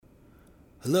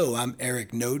Hello, I'm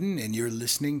Eric Noden, and you're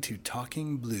listening to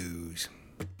Talking Blues.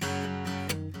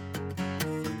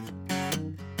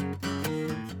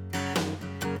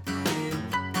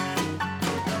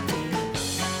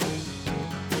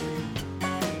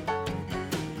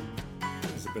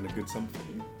 Has it been a good summer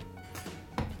for you?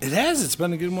 It has. It's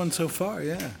been a good one so far,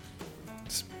 yeah.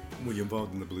 Were you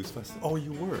involved in the Blues Festival? Oh,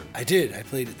 you were. I did. I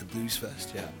played at the Blues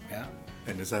Fest, yeah.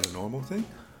 And is that a normal thing?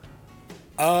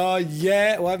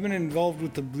 Yeah. Well, I've been involved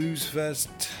with the Blues Fest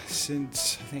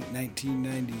since, I think,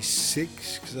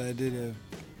 1996, because I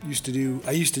used to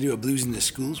do a Blues in the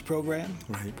Schools program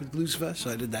with Blues Fest, so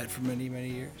I did that for many, many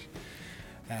years.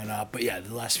 And but yeah,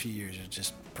 the last few years I've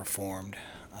just performed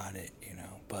on it,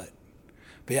 But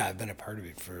yeah, I've been a part of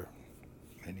it for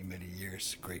many, many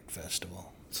years. Great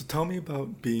festival. So tell me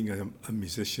about being a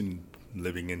musician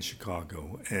living in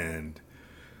Chicago and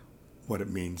what it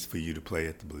means for you to play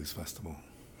at the Blues Festival.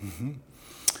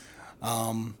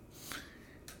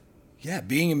 Yeah,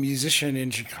 being a musician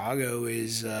in Chicago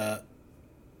is,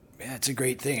 it's a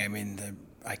great thing. I mean,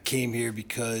 I came here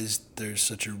because there's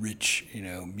such a rich,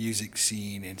 music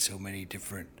scene and so many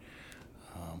different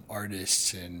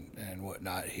artists and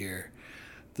whatnot here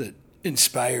that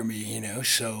inspire me,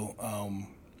 So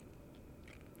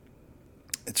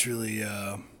it's really,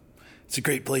 it's a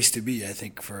great place to be, I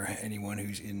think, for anyone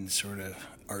who's in sort of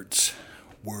arts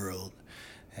world.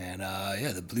 And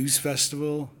the Blues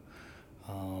Festival,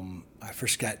 I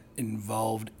first got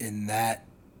involved in that,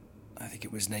 I think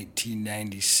it was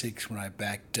 1996 when I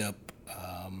backed up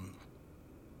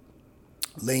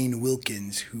Lane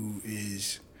Wilkins, who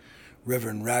is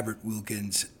Reverend Robert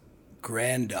Wilkins'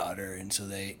 granddaughter, and so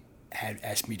they had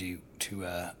asked me to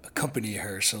accompany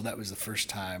her. So that was the first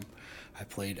time I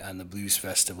played on the Blues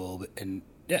Festival, and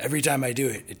yeah, every time I do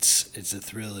it, it's a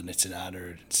thrill and it's an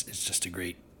honor. It's just a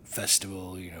great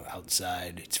festival,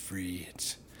 outside. It's free.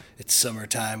 It's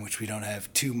summertime, which we don't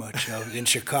have too much of in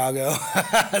Chicago,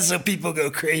 so people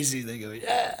go crazy. They go,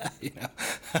 yeah,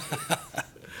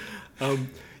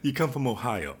 You come from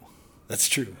Ohio. That's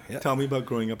true. Yeah. Tell me about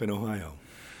growing up in Ohio.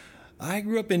 I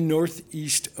grew up in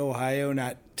Northeast Ohio,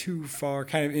 not too far,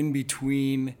 kind of in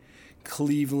between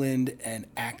Cleveland and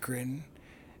Akron,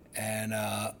 and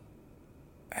I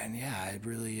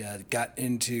really got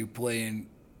into playing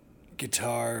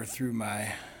guitar through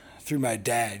my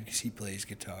dad, because he plays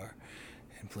guitar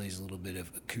and plays a little bit of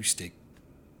acoustic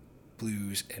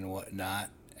blues and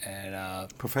whatnot, and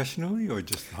Professionally or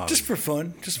just hobby? just for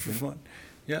fun,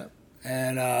 yeah.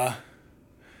 And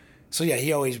so yeah,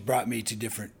 he always brought me to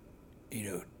different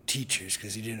teachers,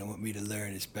 because he didn't want me to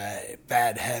learn his bad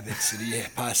habits that he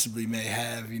possibly may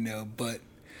have, but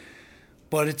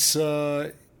it's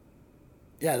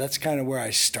that's kind of where I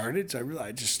started. So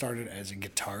I just started as a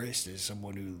guitarist, as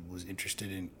someone who was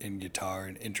interested in guitar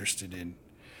and interested in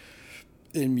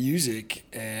music,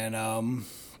 and I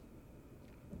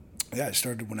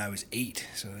started when I was 8,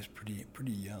 so I was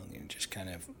pretty young, and just kind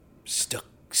of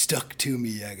stuck to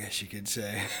me, I guess you could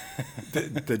say.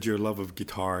 Did your love of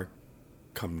guitar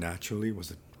come naturally?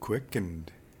 Was it quick,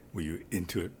 and were you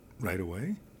into it right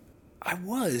away? I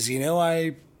was,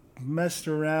 I messed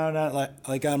around on,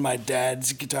 like on my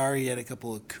dad's guitar. He had a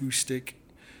couple acoustic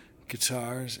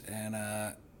guitars, and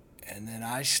then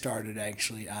I started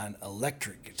actually on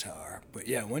electric guitar. But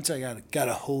yeah, once I got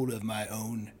a hold of my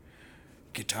own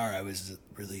guitar, I was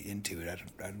really into it.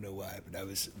 I don't know why, but I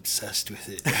was obsessed with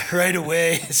it right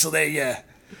away. So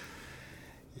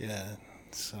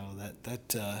So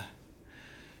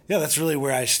that's really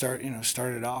where I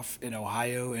started off in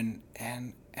Ohio, and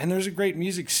there's a great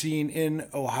music scene in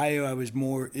Ohio. I was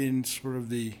more in sort of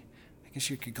the, I guess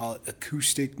you could call it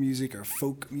acoustic music or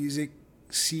folk music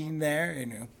scene there,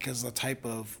 because the type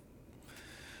of,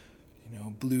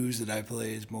 blues that I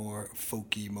play is more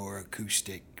folky, more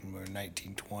acoustic, more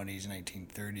 1920s,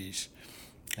 1930s.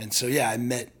 And so, yeah, I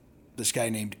met this guy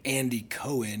named Andy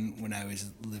Cohen when I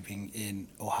was living in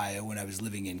Ohio, when I was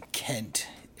living in Kent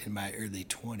in my early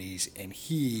 20s, and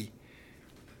he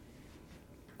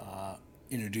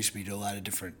introduced me to a lot of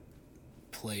different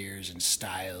players and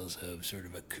styles of sort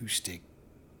of acoustic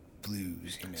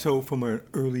blues. So from an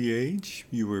early age,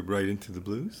 you were right into the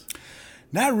blues?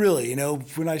 Not really.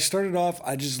 When I started off,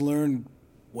 I just learned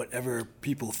whatever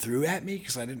people threw at me,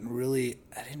 because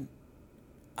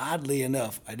oddly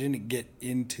enough, I didn't get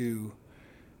into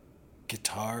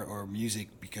guitar or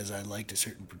music because I liked a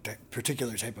certain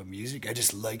particular type of music. I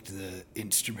just liked the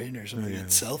instrument or something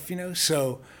itself,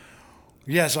 So,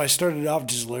 so I started off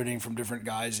just learning from different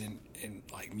guys in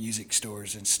like music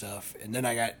stores and stuff. And then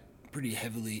I got pretty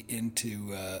heavily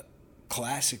into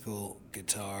classical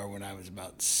guitar when I was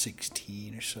about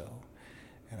 16 or so.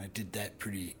 and I did that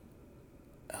pretty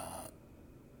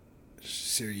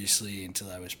seriously until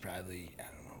I was probably, I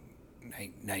don't know,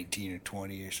 19 or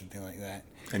 20 or something like that.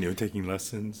 And you were taking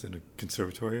lessons in a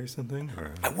conservatory or something?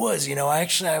 Or? I was,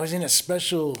 I was in a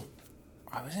special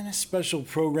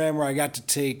program where I got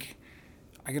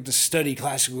to study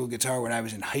classical guitar when I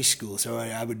was in high school. So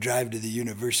I would drive to the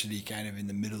university kind of in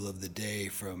the middle of the day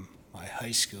from my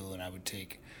high school, and I would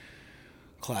take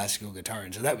classical guitar,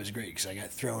 and so that was great because I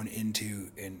got thrown into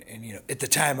and at the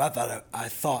time I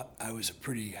thought I was a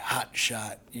pretty hot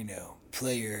shot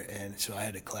player, and so I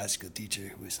had a classical teacher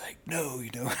who was like, no,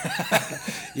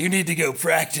 you need to go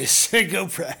practice.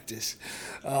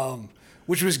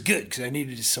 Which was good because I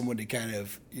needed someone to kind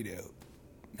of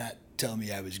not tell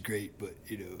me I was great, but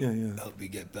help me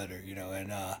get better,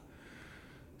 and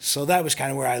so that was kind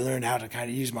of where I learned how to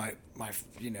kind of use my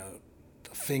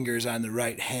fingers on the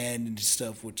right hand and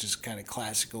stuff, which is kind of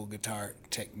classical guitar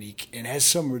technique and has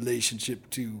some relationship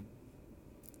to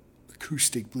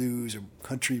acoustic blues or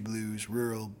country blues,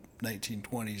 rural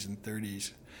 1920s and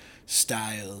 30s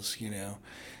styles,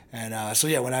 And so,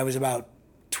 when I was about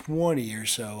 20 or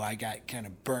so, I got kind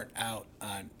of burnt out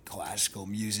on classical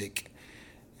music,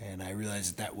 and I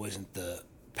realized that wasn't the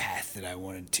path that I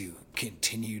wanted to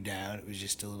continue down. It was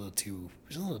just a little too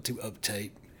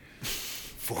uptight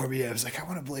for me. I was like, I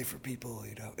want to play for people,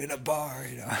 in a bar,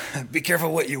 be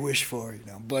careful what you wish for,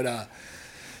 but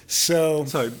so.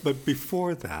 Sorry, but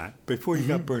before you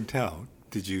got burnt out,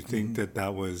 did you think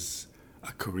that was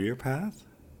a career path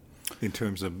in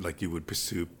terms of like you would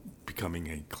pursue becoming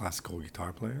a classical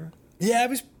guitar player? Yeah,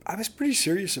 I was pretty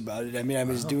serious about it. I mean, I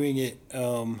was doing it,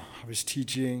 I was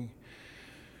teaching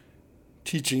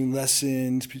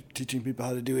lessons, teaching people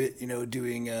how to do it,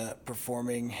 doing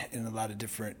performing in a lot of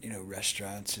different,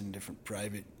 restaurants and different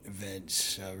private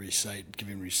events,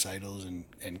 giving recitals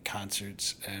and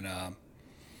concerts. And,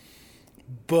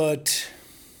 but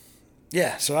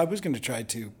yeah, so I was going to try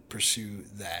to pursue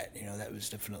that, that was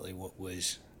definitely what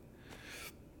was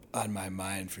on my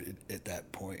mind at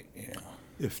that point,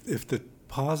 If the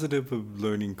positive of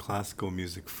learning classical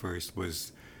music first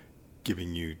was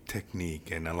giving you technique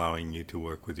and allowing you to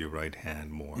work with your right hand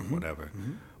more, whatever.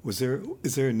 Is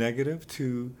there a negative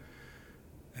to,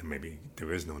 and maybe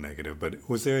there is no negative, but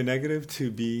was there a negative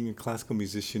to being a classical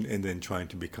musician and then trying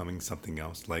to becoming something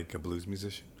else like a blues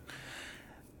musician?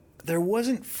 There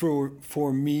wasn't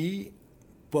for me,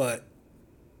 but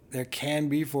there can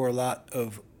be for a lot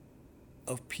of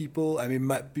people. I mean,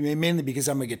 mainly because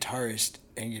I'm a guitarist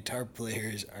and guitar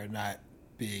players are not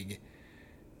big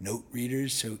note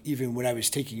readers. So even when I was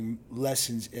taking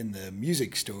lessons in the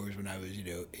music stores when I was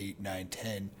 8, 9,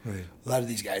 10, right, a lot of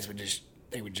these guys would just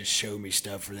show me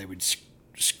stuff, or they would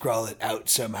scrawl it out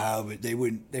somehow, but they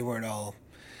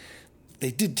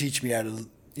did teach me how to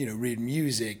read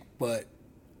music. But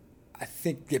I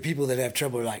think the people that have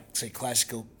trouble are like, say,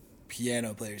 classical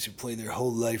piano players who play their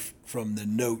whole life from the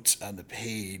notes on the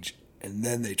page, and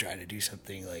then they try to do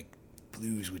something like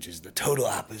blues, which is the total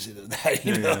opposite of that.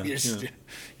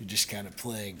 You're just kind of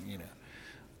playing,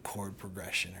 chord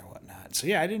progression or whatnot. So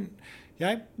I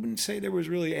wouldn't say there was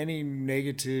really any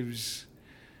negatives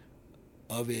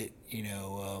of it,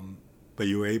 But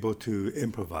you were able to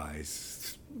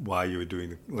improvise while you were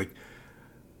doing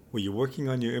were you working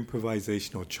on your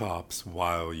improvisational chops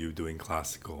while you were doing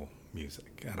classical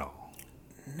music at all?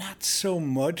 Not so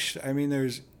much. I mean,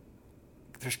 there's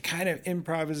kind of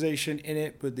improvisation in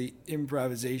it, but the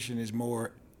improvisation is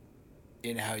more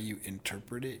in how you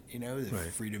interpret it,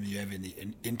 the freedom you have in the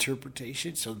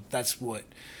interpretation. So that's what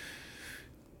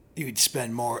you would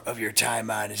spend more of your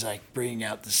time on, is like bringing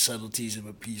out the subtleties of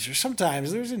a piece. Or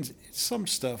sometimes there's some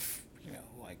stuff,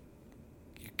 like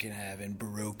you can have in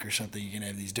Baroque or something, you can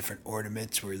have these different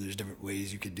ornaments where there's different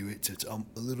ways you could do it. So it's a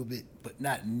little bit, but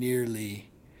not nearly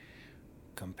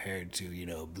compared to,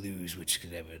 blues, which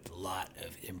could have a lot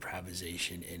of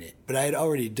improvisation in it. But I had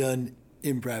already done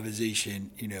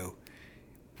improvisation,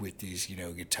 with these,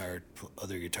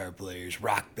 other guitar players,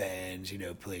 rock bands,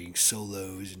 playing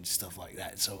solos and stuff like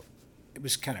that. So it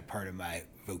was kind of part of my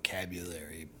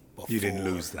vocabulary before. You didn't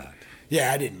lose that?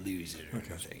 Yeah, I didn't lose it or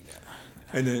anything. No.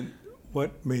 And then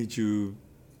what made you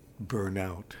burn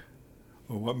out?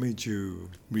 Or what made you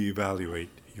reevaluate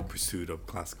your pursuit of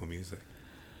classical music?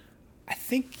 I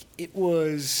think it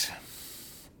was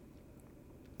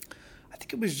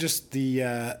just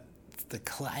the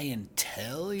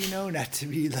clientele, not to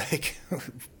be like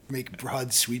make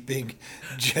broad sweeping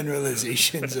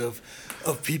generalizations of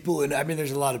people. And I mean,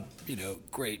 there's a lot of,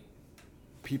 great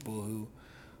people who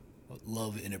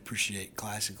love and appreciate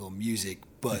classical music,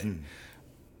 but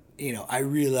I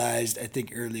realized, I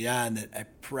think early on, that I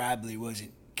probably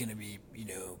wasn't gonna be,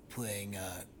 playing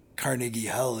Carnegie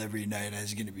Hall every night. I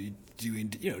was gonna be doing,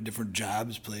 different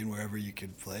jobs, playing wherever you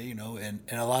could play, and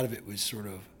a lot of it was sort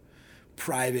of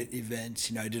private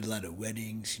events. I did a lot of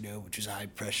weddings, which was high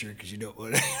pressure because you don't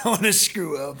want to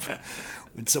screw up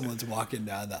when someone's walking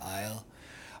down the aisle.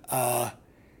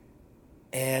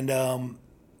 And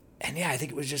yeah, I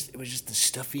think it was just the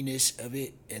stuffiness of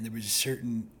it, and there was a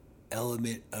certain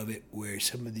element of it where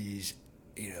some of these,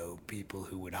 people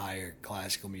who would hire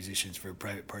classical musicians for a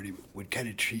private party would kind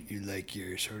of treat you like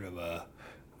you're sort of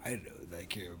I don't know,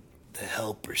 like you're the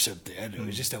help or something. I don't know. It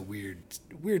was just a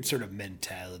weird sort of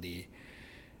mentality,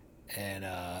 and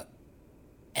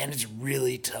it's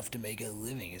really tough to make a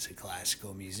living as a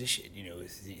classical musician. You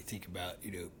think about,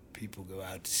 people go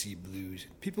out to see blues,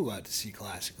 people go out to see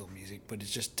classical music, but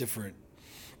it's just different.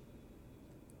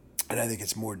 And I think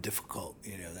it's more difficult.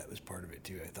 That was part of it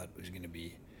too. I thought it was going to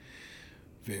be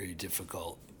very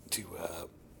difficult to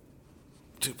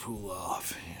pull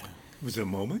off. Yeah. Was it a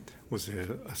moment? Was it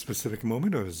a specific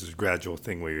moment, or was it a gradual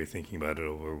thing where you're thinking about it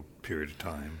over a period of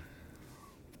time?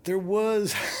 There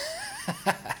was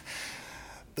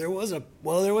a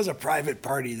private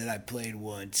party that I played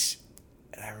once,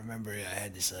 and I remember I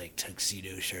had this like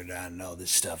tuxedo shirt on and all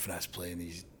this stuff, and I was playing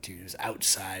these tunes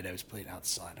outside. I was playing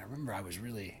outside. I remember I was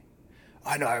really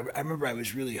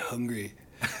hungry,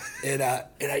 and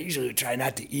I usually would try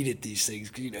not to eat at these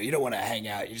things because you don't want to hang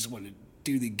out. You just want to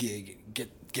do the gig and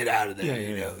get out of there.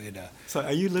 Yeah. So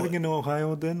are you living in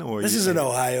Ohio then, or this is in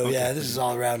Ohio? Okay. Yeah, this is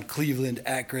all around Cleveland,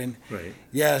 Akron. Right.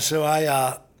 Yeah. So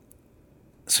I'm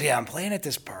playing at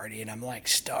this party and I'm like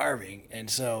starving, and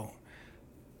so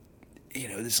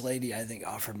this lady I think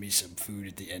offered me some food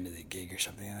at the end of the gig or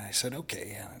something, and I said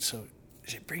okay. Yeah. And so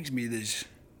she brings me this.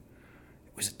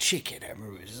 It was a chicken. I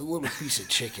remember it was a little piece of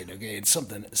chicken. Okay, and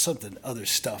something other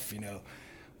stuff.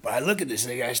 But I look at this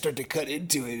thing, I start to cut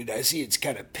into it, and I see it's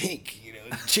kind of pink.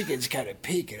 The chicken's kind of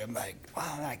pink, and I'm like,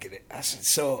 wow, I'm not gonna. I said,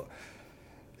 so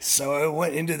I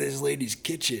went into this lady's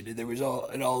kitchen, and there was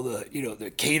all the, the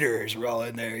caterers were all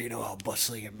in there, all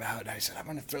bustling about. And I said, I'm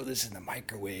gonna throw this in the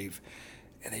microwave,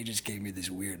 and they just gave me this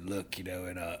weird look, and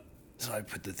so I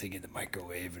put the thing in the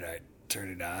microwave, and I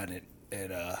turned it on,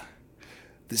 and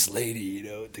this lady,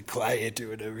 the client or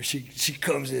whatever, she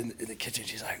comes in the kitchen.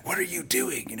 She's like, "What are you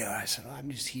doing?" I said, "I'm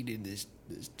just heating this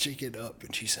chicken up."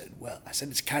 And she said, "Well," I said,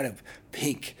 "it's kind of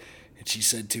pink." And she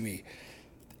said to me,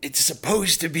 "It's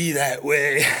supposed to be that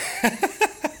way."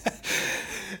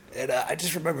 And I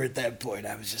just remember at that point,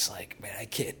 I was just like, "Man, I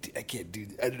can't do."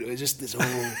 I don't know. It's just this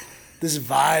whole this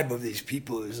vibe of these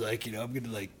people is like, I'm gonna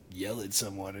like yell at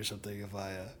someone or something if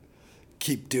I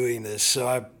keep doing this.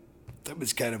 So that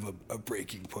was kind of a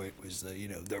breaking point, was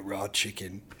the raw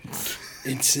chicken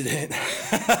incident.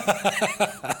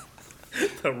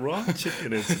 The raw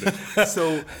chicken incident.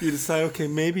 So you decide, okay,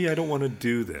 maybe I don't want to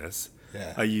do this. Yeah.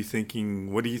 What are you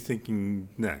thinking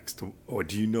next? Or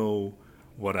do you know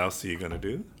what else are you going to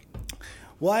do?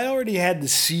 Well, I already had the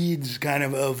seeds kind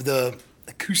of the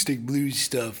acoustic blues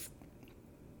stuff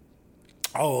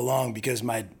all along, because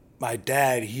my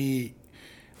dad, he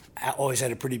always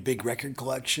had a pretty big record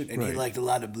collection, and He liked a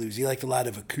lot of blues. He liked a lot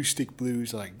of acoustic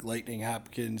blues, like Lightning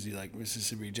Hopkins. He liked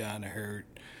Mississippi John Hurt.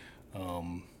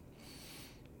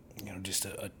 Just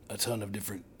a ton of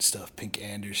different stuff. Pink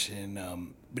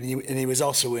Anderson. But he was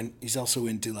also he's also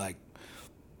into like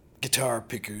guitar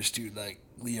pickers too, like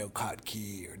Leo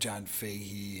Kottke or John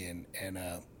Fahey, and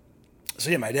so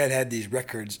yeah, my dad had these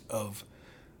records of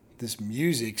this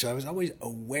music, so I was always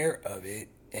aware of it.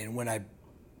 And when I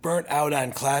burnt out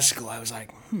on classical, I was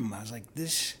like,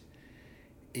 this,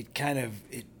 it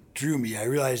drew me. I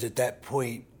realized at that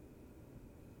point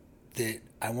that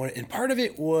I wanted, and part of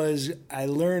it was I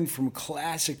learned from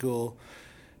classical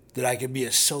that I could be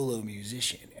a solo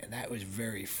musician, and that was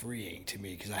very freeing to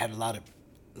me, because I had a lot of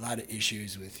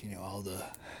issues with, all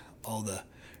the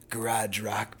garage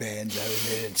rock bands I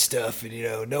was in and stuff,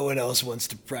 and no one else wants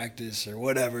to practice or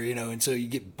whatever, and so you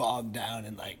get bogged down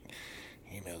in like,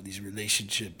 these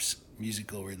relationships,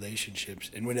 musical relationships.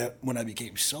 And when I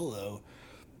became solo,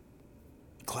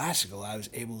 classical, I was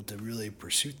able to really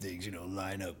pursue things,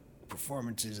 line up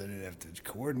performances. I didn't have to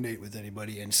coordinate with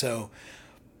anybody. And so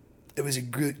it was a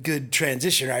good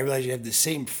transition. I realized you have the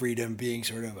same freedom being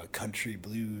sort of a country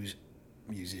blues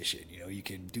musician. You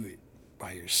can do it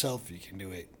by yourself. You can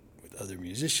do it with other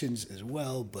musicians as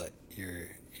well, but you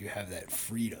have that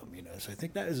freedom, So I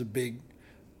think that is a big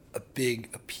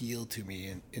appeal to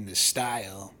me in the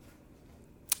style.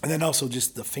 And then also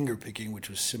just the finger picking, which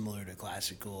was similar to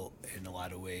classical in a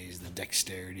lot of ways, the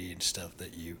dexterity and stuff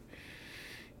that you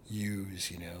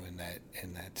use, in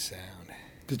that sound.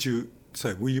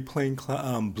 Were you playing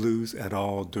blues at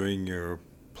all during your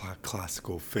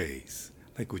classical phase?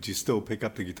 Like, would you still pick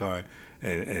up the guitar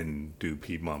and do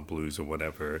Piedmont blues or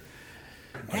whatever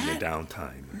on your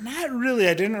downtime? Not really.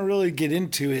 I didn't really get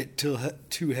into it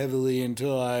too heavily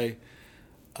until I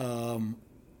kind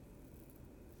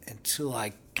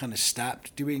of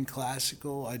stopped doing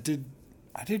classical. I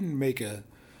didn't make a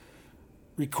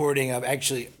recording of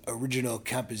actually original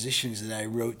compositions that I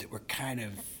wrote that were kind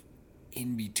of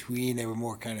in between. They were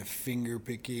more kind of finger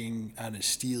picking on a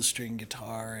steel string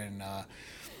guitar, and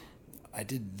I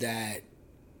did that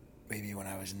maybe when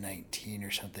I was 19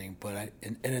 or something. But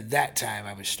and at that time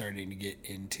I was starting to get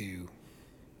into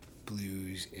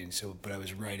blues, but I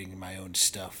was writing my own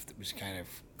stuff that was kind of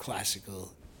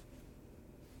classical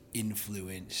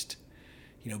influenced.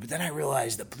 But then I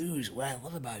realized the blues, what I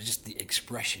love about it is just the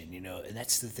expression, and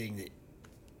that's the thing that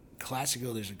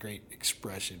classical, there's a great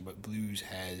expression, but blues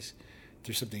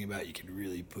there's something about you can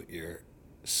really put your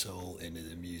soul into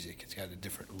the music. It's got a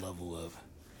different level of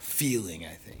feeling,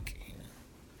 I think.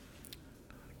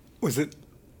 Was it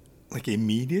like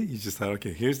immediate? You just thought,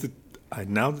 okay,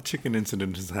 now the chicken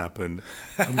incident has happened.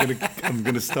 I'm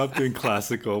gonna stop doing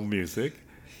classical music.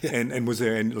 Yeah. And was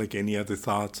there any other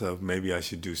thoughts of maybe I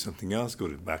should do something else,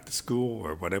 back to school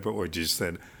or whatever, or just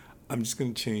said, I'm just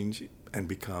going to change and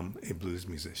become a blues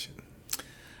musician?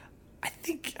 I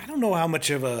don't know how much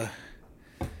of a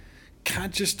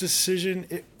conscious decision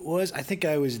it was. I think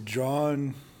I was just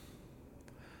drawn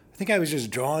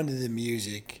to the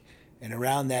music, and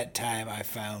around that time I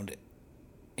found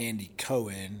Andy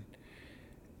Cohen,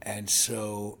 and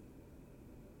so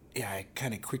I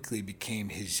kind of quickly became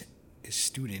his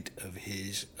student of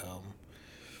his,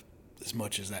 as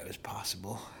much as that was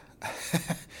possible.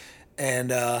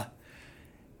 And I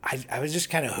was just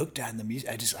kind of hooked on the music.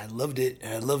 I loved it,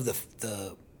 and I loved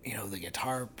the the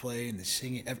guitar playing, the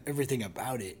singing, everything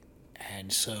about it.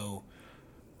 And so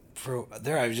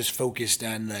I was just focused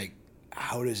on like,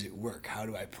 how does it work? How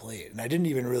do I play it? And I didn't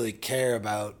even really care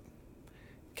about,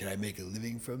 can I make a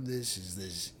living from this? Is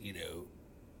this,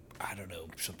 I don't know,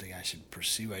 something I should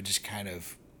pursue? I just kind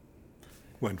of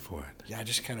went for it. Yeah, I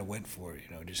just kind of went for it,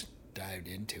 just dived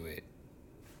into it.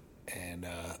 And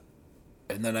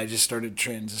then I just started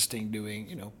transitioning,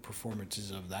 doing, performances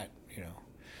of that,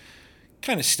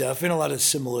 kind of stuff in a lot of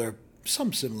similar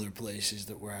places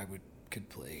where I could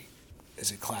play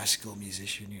as a classical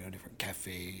musician, different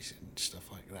cafes and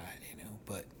stuff like that,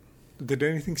 but. Did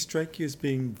anything strike you as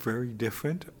being very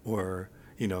different, or,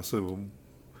 so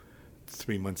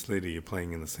 3 months later you're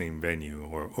playing in the same venue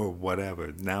or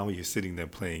whatever. Now you're sitting there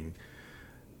playing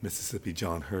Mississippi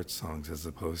John Hurt songs as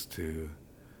opposed to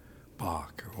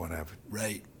Bach or whatever.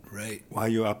 Right. While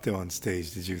you're up there on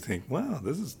stage, did you think, wow,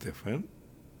 this is different?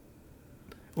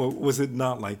 Or was it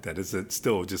not like that? Is it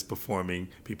still just performing,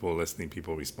 people listening,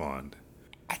 people respond?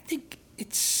 I think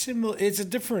it's similar. It's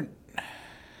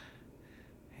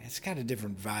got a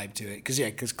different vibe to it.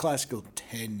 Because classical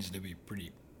tends to be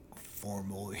pretty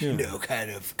formal,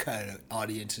 kind of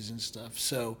audiences and stuff.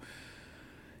 So,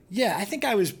 I think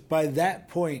I was by that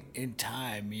point in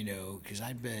time, because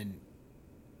I'd been,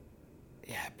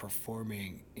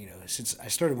 performing, since I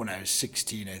started when I was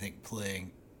 16, I think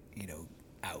playing,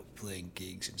 out playing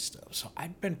gigs and stuff. So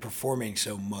I'd been performing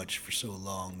so much for so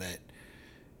long that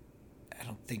I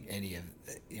don't think any of,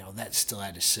 that still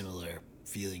had a similar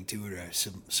feeling to it or a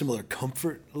similar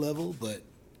comfort level, but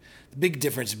the big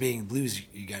difference being blues,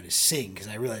 you got to sing, because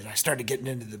I realized I started getting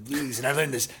into the blues, and I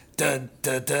learned this dun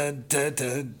dun dun dun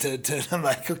dun dun dun. I'm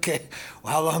like, okay,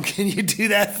 well, how long can you do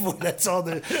that for? That's all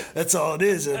it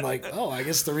is. And I'm like, oh, I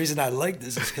guess the reason I like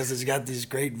this is because it's got these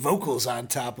great vocals on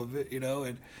top of it,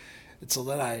 and so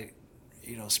then I,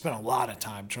 spent a lot of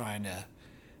time trying to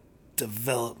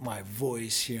develop my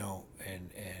voice, and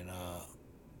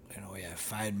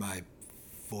find my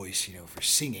voice, for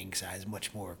singing, because I was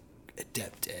much more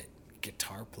adept at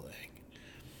guitar playing.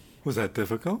 Was that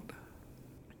difficult?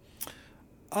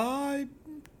 I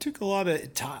took a lot of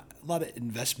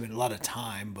investment, a lot of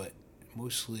time, but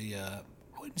mostly I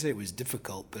wouldn't say it was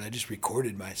difficult, but I just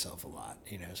recorded myself a lot,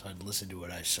 so I'd listen to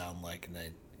what I sound like, and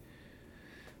then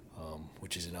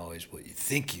which isn't always what you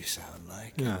think you sound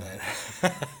like, yeah.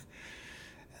 and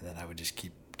then I would just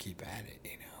keep at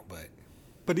it,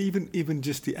 But even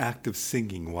just the act of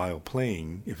singing while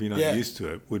playing, if you're not used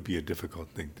to it, would be a difficult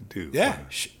thing to do. Yeah,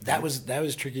 that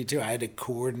was tricky too. I had to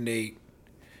coordinate.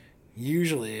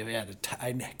 Usually,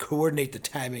 I coordinate the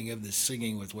timing of the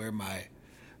singing with where my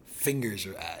fingers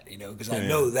are at, because I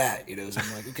know that, So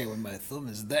I'm like, okay, when my thumb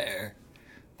is there,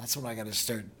 that's when I got to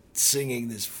start singing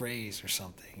this phrase or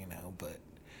something, But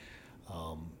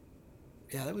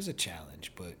yeah, that was a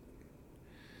challenge, but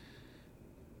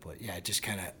yeah, it just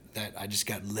kind of that I just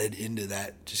got led into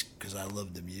that just because I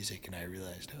loved the music and I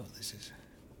realized, oh, this is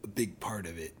a big part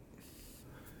of it.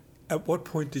 At what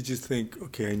point did you think,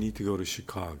 okay, I need to go to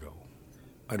Chicago?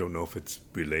 I don't know if it's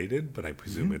related, but I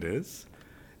presume it is.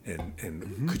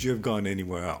 And could you have gone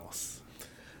anywhere else?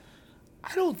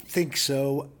 I don't think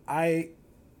so.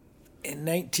 In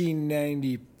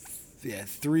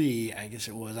 1993, I guess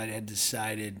it was, I had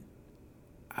decided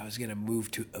I was going to move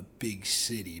to a big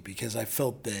city because I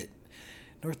felt that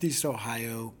Northeast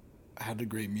Ohio had a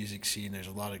great music scene. There's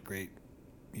a lot of great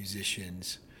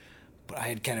musicians, but I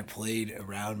had kind of played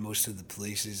around most of the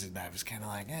places, and I was kind of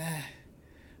like, I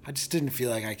just didn't feel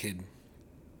like I could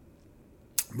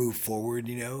move forward,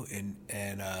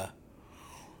 and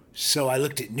so I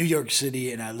looked at New York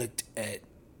City and I looked at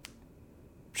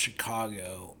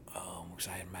Chicago because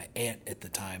I had my aunt at the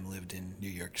time lived in New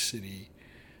York City,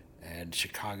 and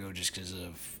Chicago just because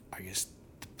of, I guess,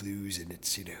 the blues, and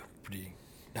it's pretty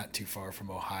not too far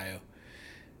from Ohio,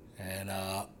 and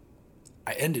I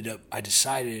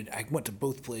decided I went to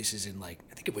both places in I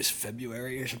think it was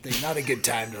February or something. Not a good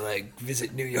time to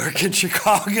visit New York and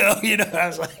Chicago. I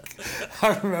was like, I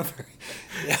remember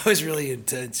it was really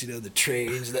intense. The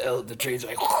trains, the trains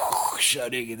are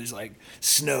shutting, and there's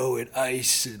snow and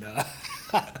ice, and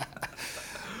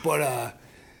but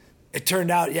it turned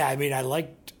out, yeah. I mean, I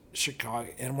liked Chicago,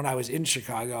 and when I was in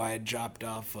Chicago, I had dropped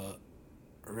off a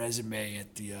resume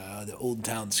at the Old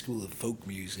Town School of Folk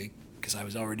Music, because I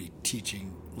was already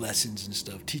teaching lessons and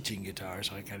stuff, teaching guitar,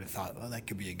 so I kind of thought, well, that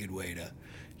could be a good way to,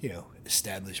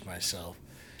 establish myself.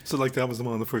 So, that was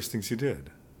one of the first things you did?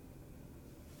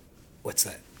 What's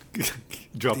that?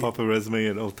 Drop off a resume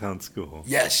at Old Town School?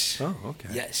 Yes. Oh, okay.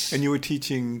 Yes. And you were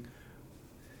teaching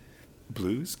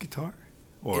blues guitar?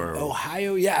 Or in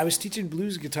Ohio? Yeah, I was teaching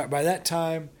blues guitar. By that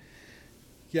time,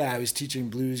 yeah, I was teaching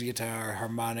blues guitar,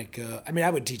 harmonica. I mean,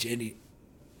 I would teach any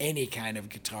kind of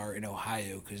guitar in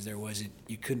Ohio because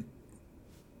you couldn't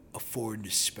afford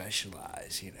to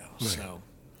specialize, Right.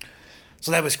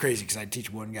 So that was crazy because I'd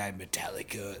teach one guy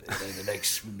Metallica, and then the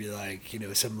next would be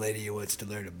some lady who wants to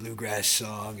learn a bluegrass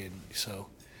song, and so.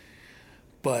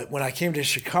 But when I came to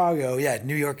Chicago,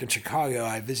 New York and Chicago,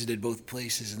 I visited both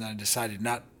places, and I decided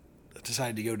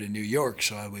to go to New York.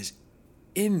 So I was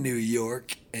in New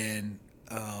York, and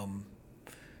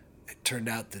it turned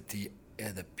out that the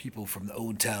people from the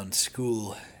Old Town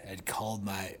School had called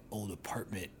my old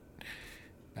apartment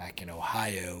back in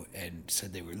Ohio and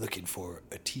said they were looking for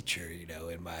a teacher,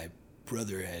 and my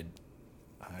brother had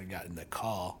gotten the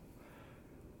call.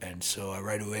 And so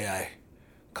right away I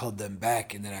called them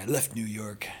back, and then I left New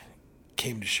York,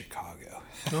 came to Chicago.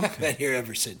 Okay. I've been here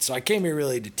ever since. So I came here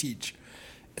really to teach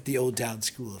at the Old Town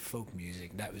School of Folk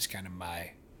Music. That was kind of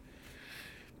my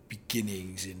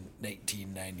beginnings in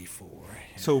 1994.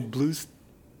 So blues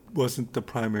wasn't the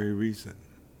primary reason?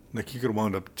 You could have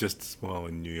wound up just as well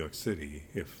in New York City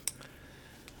if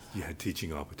you had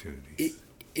teaching opportunities.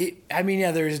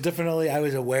 There's definitely, I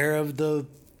was aware of the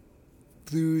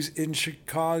blues in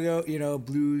Chicago,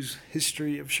 blues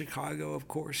history of Chicago, of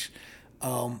course.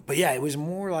 But yeah, it was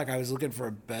more like I was looking for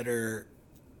a better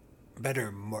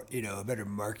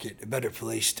market, a better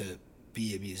place to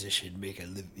be a musician, make a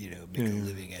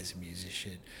living as a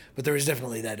musician. But there was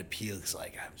definitely that appeal because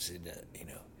I was into,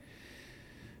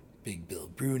 Big Bill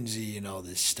Broonzy and all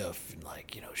this stuff in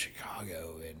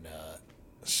Chicago, and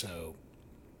so.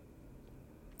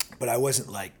 But I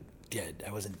wasn't dead.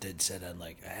 I wasn't dead set on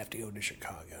I have to go to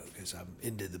Chicago because I'm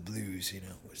into the blues. It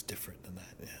was different than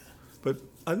that. Yeah. But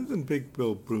other than Big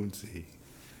Bill Broonzy,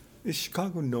 is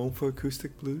Chicago known for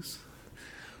acoustic blues?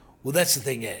 Well, that's the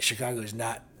thing. Yeah, Chicago is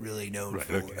not really known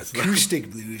for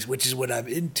acoustic blues, which is what I'm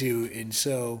into, and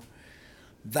so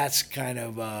that's kind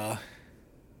of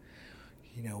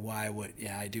why what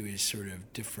I do is sort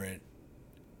of different.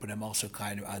 But I'm also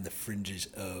kind of on the fringes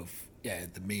of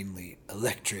the mainly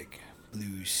electric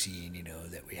blues scene,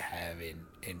 that we have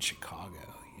in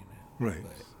Chicago. Right.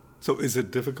 So is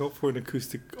it difficult for an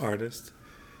acoustic artist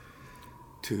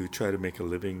to try to make a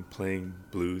living playing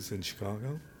blues in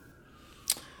Chicago?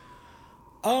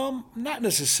 Not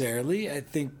necessarily. I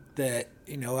think that,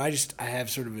 I have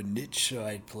sort of a niche, so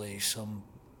I play some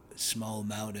small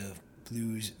amount of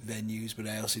blues venues, but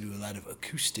I also do a lot of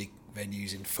acoustic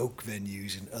venues and folk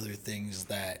venues and other things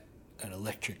that an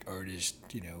electric artist,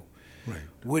 right,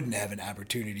 wouldn't have an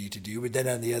opportunity to do. But then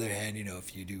on the other hand,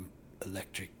 if you do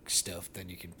electric stuff, then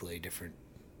you can play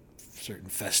certain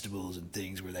festivals and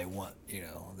things where they want,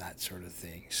 that sort of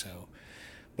thing. So,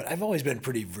 but I've always been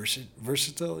pretty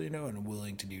versatile, and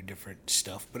willing to do different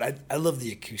stuff. But I love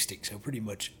the acoustic, so pretty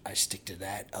much I stick to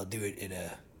that. I'll do it in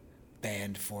a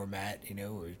band format,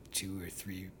 or 2 or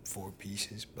 3, 4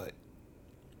 pieces. But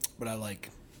I like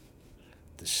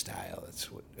the style.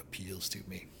 That's what appeals to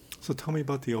me. So tell me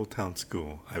about the Old Town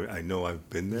School. I know I've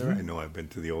been there. I know I've been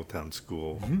to the Old Town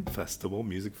School festival,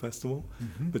 music festival.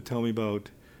 But tell me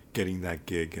about getting that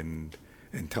gig and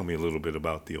tell me a little bit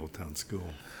about the Old Town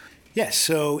School. Yeah,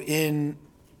 so in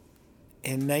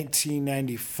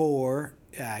 1994,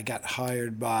 I got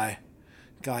hired by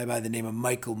a guy by the name of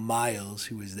Michael Miles,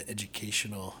 who was the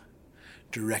educational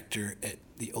director at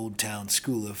the Old Town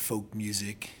School of Folk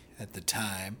Music at the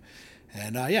time.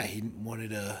 And he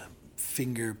wanted a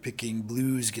finger-picking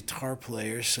blues guitar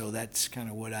player, so that's kind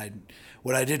of what I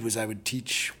did was I would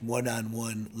teach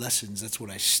one-on-one lessons. That's what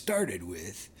I started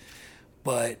with,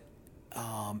 but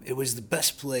it was the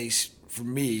best place for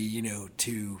me,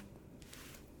 to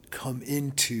come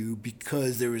into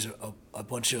because there was a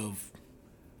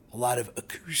lot of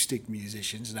acoustic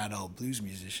musicians, not all blues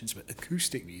musicians, but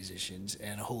acoustic musicians,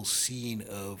 and a whole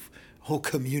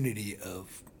community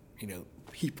of,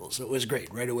 people. So it was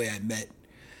great. Right away I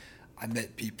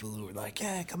met people who were like,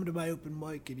 yeah, come to my open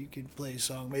mic and you can play a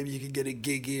song. Maybe you can get a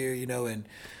gig here, and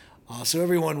so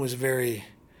everyone was very,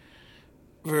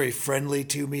 very friendly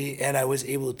to me, and I was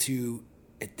able to,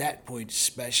 at that point,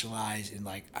 specialize in,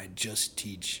 I just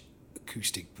teach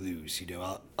acoustic blues.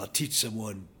 I'll teach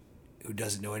someone who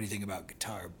doesn't know anything about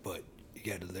guitar, but you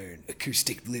got to learn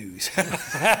acoustic blues,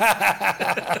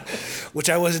 which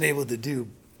I wasn't able to do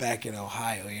back in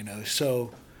Ohio,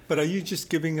 so. But are you just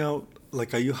giving out,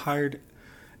 are you hired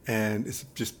and is it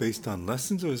just based on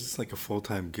lessons, or is this like a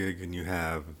full-time gig and you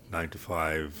have 9 to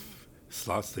 5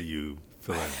 slots that you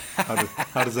fill in?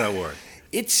 How does that work?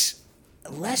 It's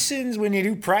lessons. When you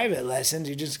do private lessons,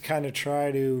 you just kind of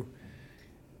try to,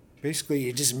 basically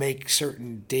you just make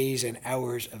certain days and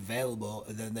hours available,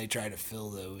 and then they try to fill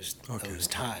those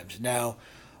times. Now,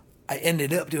 I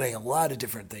ended up doing a lot of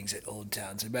different things at Old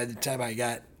Town. So by the time I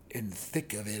got in the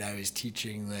thick of it, I was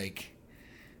teaching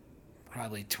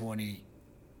probably 20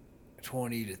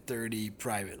 to 30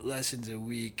 private lessons a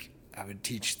week. I used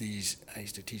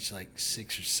to teach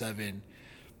 6 or 7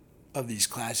 of these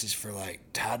classes for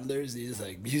toddlers, these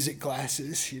music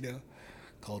classes,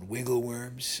 called Wiggle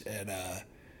Worms. And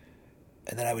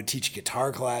then I would teach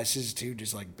guitar classes too,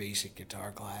 just basic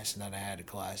guitar class. And then I had a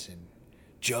class in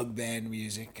jug band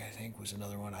music, I think was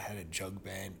another one. I had a jug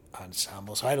band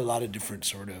ensemble. So I had a lot of different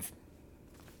sort of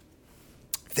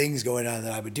things going on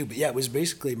that I would do. But yeah, it was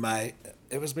basically my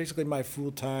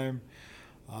full-time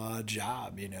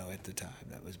job, at the time.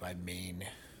 That was my main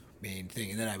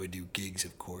thing. And then I would do gigs,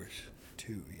 of course,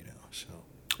 too, so.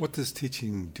 What does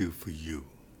teaching do for you?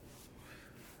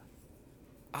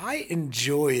 I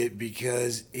enjoy it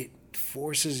because it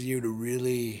forces you to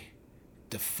really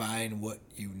define what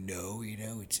you know.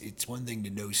 It's one thing to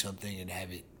know something and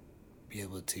have it be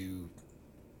able to,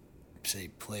 say,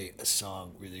 play a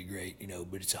song really great,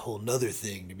 but it's a whole nother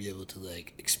thing to be able to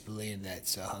explain that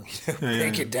song,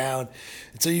 break it down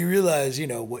until you realize,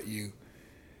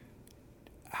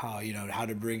 how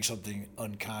to bring something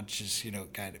unconscious,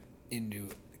 kind of into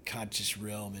the conscious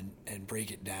realm and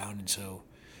break it down. And so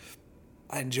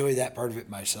I enjoy that part of it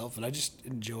myself, and I just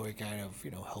enjoy kind of,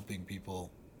 helping people,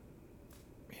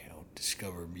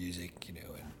 discover music,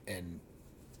 and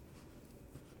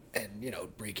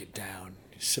break it down,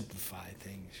 simplify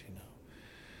things,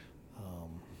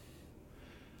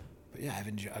 But yeah,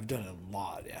 I've done a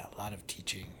lot of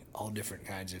teaching, all different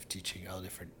kinds of teaching, all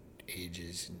different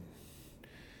ages and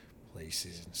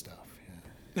places and stuff.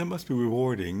 Yeah. It must be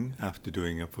rewarding after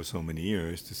doing it for so many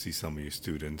years to see some of your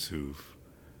students who've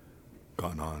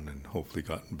gone on and hopefully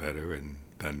gotten better and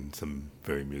done some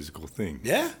very musical things.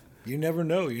 Yeah, you never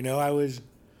know. I was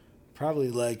probably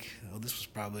this was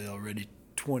probably already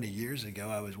 20 years ago.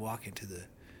 I was walking to the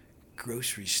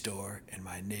grocery store in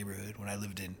my neighborhood when I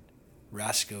lived in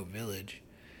Roscoe Village,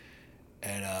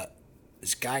 and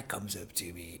this guy comes up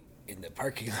to me in the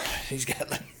parking lot. He's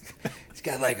got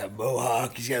a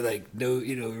mohawk. He's got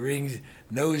rings,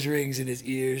 nose rings in his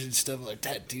ears and stuff,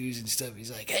 tattoos and stuff.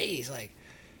 He's like, hey,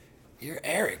 you're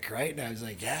Eric, right? And I was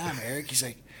like, yeah, I'm Eric. He's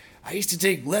like, I used to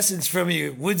take lessons from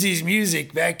you at Woodsy's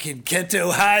Music back in Kent,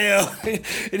 Ohio.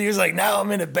 And he was like, now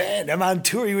I'm in a band. I'm on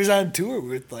tour. He was on tour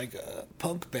with a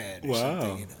punk band or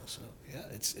something, So yeah,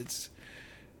 it's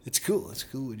cool. It's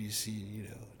cool when you see,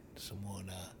 someone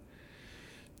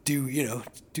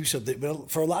do something.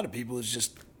 But for a lot of people, it's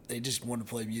just, they just want to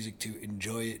play music to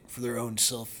enjoy it for their own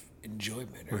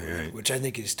self-enjoyment, right. Which I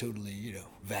think is totally,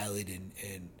 valid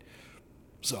and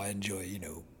So I enjoy,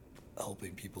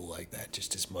 helping people like that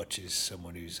just as much as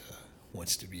someone who's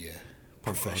wants to be a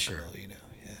professional,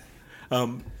 Yeah.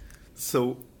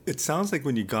 So it sounds like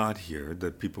when you got here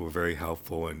that people were very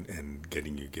helpful in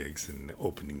getting you gigs and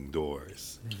opening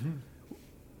doors.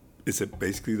 Is it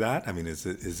basically that? I mean, is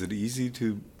it easy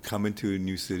to come into a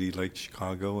new city like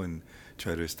Chicago and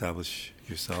try to establish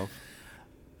yourself?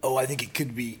 Oh, I think it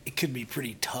could be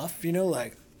pretty tough,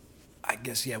 like I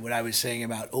guess what I was saying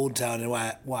about Old Town and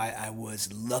why I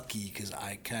was lucky because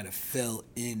I kind of fell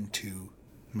into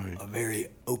Right. a very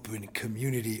open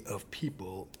community of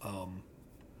people.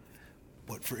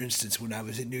 But for instance, when I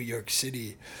was in New York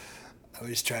City, I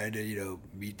was trying to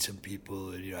meet some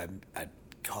people, and I'd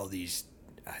call these.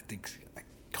 I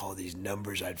call these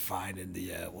numbers I'd find in the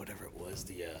whatever it was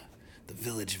the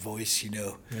Village Voice,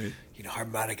 Right.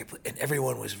 harmonica, and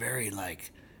everyone was very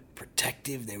like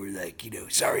protective. They were like,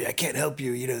 sorry, I can't help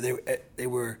you. They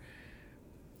were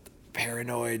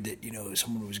paranoid that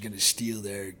someone was going to steal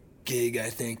their gig, I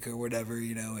think, or whatever,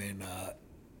 and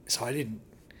so I didn't.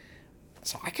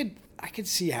 So I could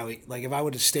see how like if I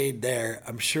would have stayed there,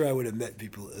 I'm sure I would have met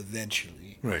people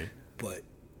eventually. Right. But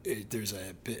there's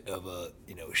a bit of a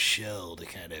shell to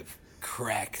kind of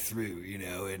crack through,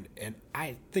 and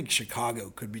I think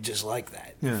Chicago could be just like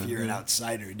that. Yeah, if you're an yeah.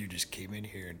 outsider and you just came in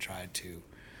here and tried to,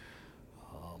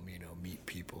 meet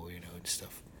people, and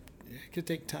stuff, it could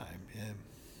take time. Yeah.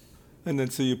 And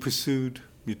then so you pursued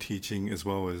your teaching as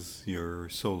well as your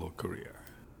solo career.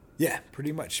 Yeah,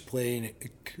 pretty much playing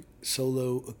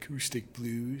solo acoustic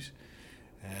blues,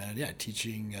 and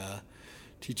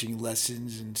teaching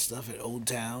lessons and stuff at Old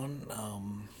Town.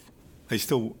 Are you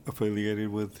still affiliated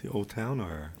with the Old Town,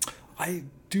 or? I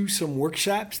do some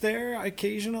workshops there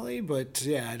occasionally, but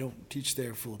I don't teach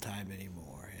there full time anymore.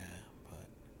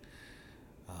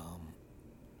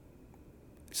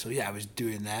 So I was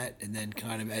doing that, and then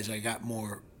kind of as I got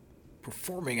more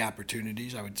performing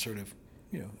opportunities, I would sort of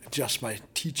adjust my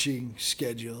teaching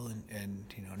schedule,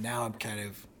 and now I'm kind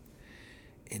of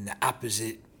in the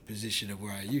opposite position of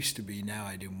where I used to be. Now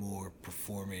I do more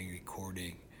performing,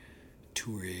 recording,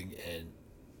 touring, and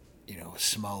a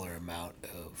smaller amount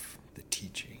of the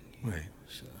teaching. Right.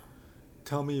 So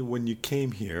Tell me, when you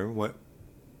came here, what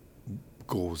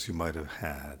goals you might have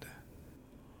had.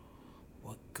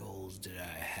 what goals did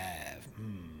I have?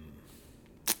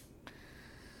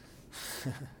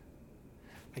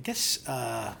 I guess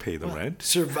Pay the rent?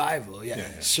 survival. Yeah.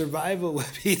 Yeah. Survival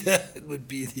would be the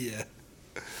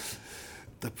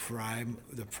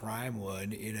prime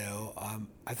one.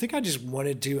 I think I just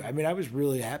wanted to. I mean, I was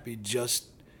really happy just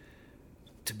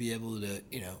to be able to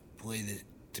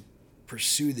to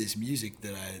pursue this music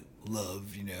that I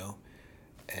love.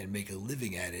 And make a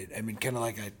living at it. I mean, kind of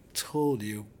like I told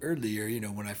you earlier,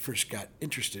 when I first got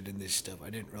interested in this stuff, I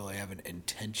didn't really have an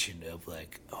intention of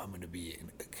like, oh, I'm going to be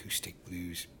an acoustic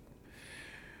blues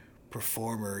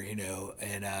performer, and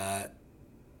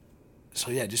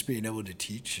so just being able to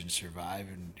teach and survive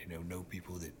and know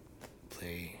people that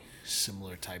play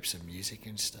similar types of music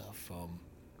and stuff,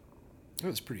 it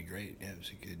was pretty great. Yeah, it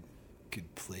was a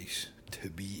good place to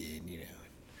be in,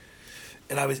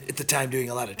 And I was at the time doing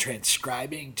a lot of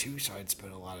transcribing too, so I'd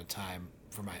spend a lot of time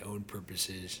for my own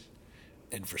purposes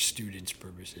and for students'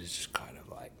 purposes, just kind of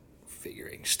like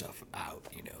figuring stuff out,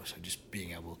 So just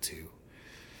being able to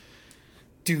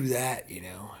do that, it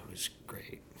was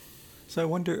great. So I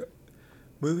wonder,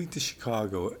 moving to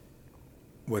Chicago,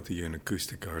 whether you're an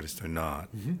acoustic artist or not,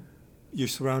 you're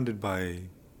surrounded by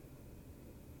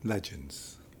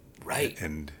legends. Right.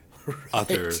 And Right.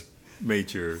 other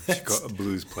major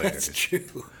blues players. That's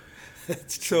true.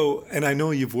 That's true. So, and I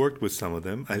know you've worked with some of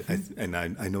them,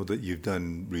 I know that you've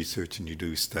done research and you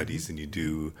do studies and you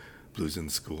do blues in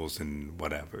schools and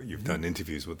whatever. You've done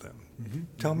interviews with them.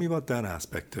 Tell me about that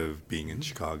aspect of being in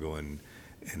Chicago and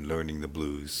learning the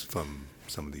blues from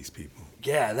some of these people.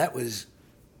 Yeah, that was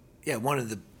one of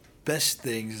the best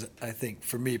things, I think,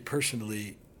 for me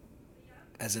personally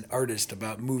as an artist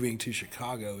about moving to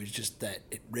Chicago is just that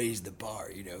it raised the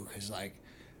bar, because like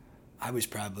I was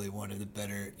probably one of the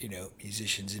better,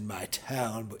 musicians in my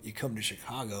town, but you come to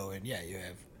Chicago and you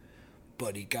have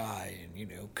Buddy Guy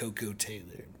and, Coco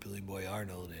Taylor and Billy Boy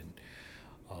Arnold and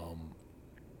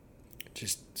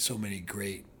just so many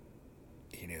great,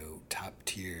 top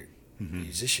tier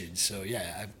musicians. So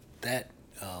that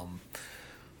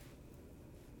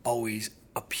always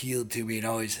appealed to me and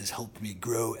always has helped me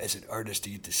grow as an artist to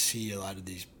get to see a lot of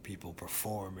these people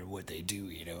perform and what they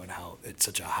do, and how it's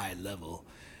such a high level.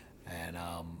 And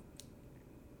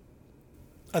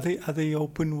Are they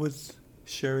open with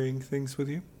sharing things with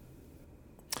you?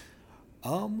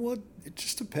 well, it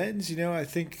just depends, I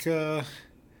think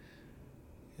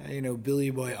Billy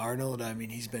Boy Arnold, I mean,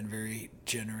 he's been very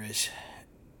generous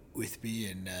with me,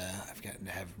 and I've gotten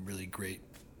to have a really great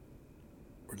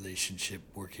relationship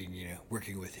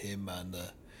working with him on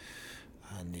the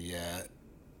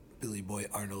Billy Boy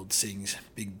Arnold Sings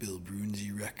Big Bill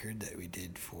Broonzy record that we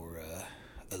did for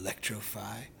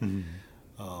Electro-Fi.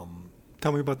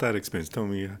 Tell me about that experience. Tell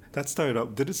me, that started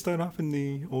off, did it start off in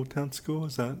the Old Town School?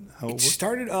 Is that how it worked? It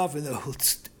started off in the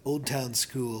Old Town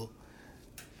School.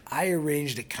 I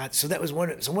arranged a concert. So that was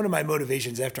one of my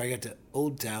motivations after I got to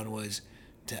Old Town was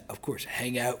to, of course,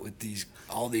 hang out with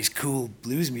all these cool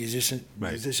blues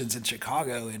musicians in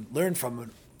Chicago and learn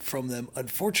from them.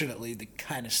 Unfortunately, the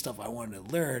kind of stuff I wanted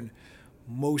to learn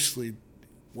mostly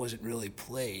wasn't really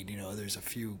played. There's a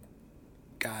few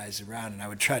guys around, and I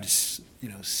would try to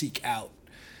seek out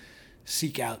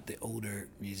the older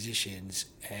musicians.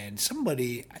 And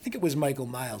somebody, I think it was Michael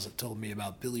Miles, that told me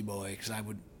about Billy Boy, because I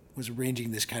was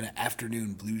arranging this kind of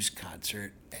afternoon blues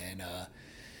concert, and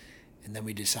then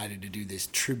we decided to do this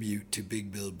tribute to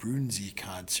Big Bill Broonzy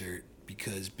concert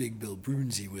because Big Bill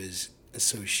Broonzy was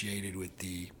associated with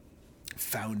the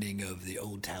founding of the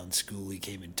Old Town School. He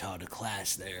came and taught a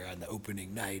class there on the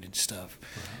opening night and stuff.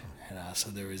 Wow. And so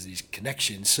there was these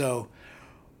connections. So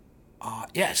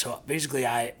so basically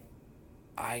I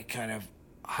kind of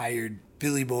hired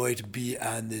Billy Boy to be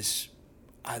on this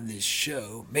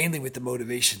show, mainly with the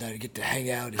motivation that I'd get to hang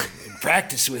out and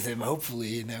practice with him,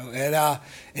 hopefully, and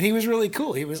he was really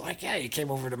cool. He was like, he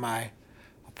came over to my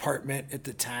apartment at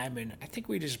the time, and I think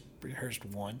we just rehearsed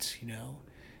once,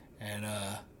 and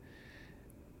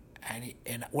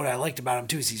what I liked about him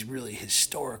too is he's really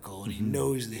historical, and he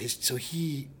knows so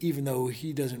even though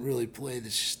he doesn't really play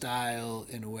the style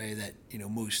in a way that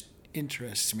most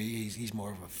interests me, he's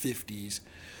more of a 50s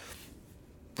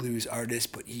blues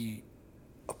artist, but he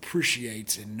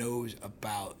appreciates and knows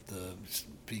about the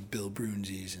Big Bill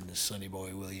Broonzys and the Sonny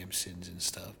Boy Williamsons and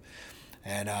stuff.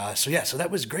 And so that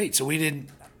was great. So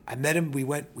I met him,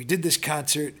 we did this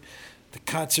concert. The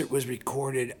concert was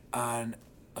recorded on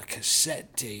a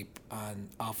cassette tape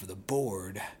off of the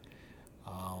board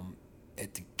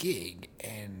at the gig,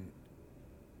 and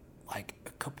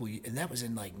and that was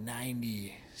in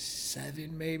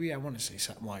 97 maybe, I want to say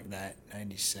something like that,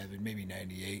 97, maybe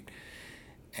 98.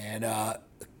 And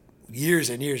years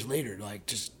and years later,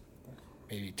 just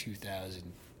maybe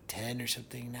 2010 or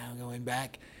something now going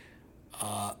back,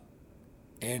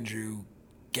 Andrew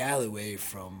Galloway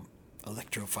from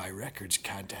Electro-Fi Records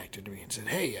contacted me and said,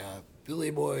 hey,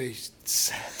 Billy Boy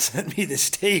sent me this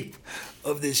tape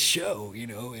of this show,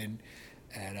 and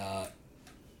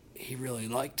he really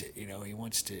liked it, he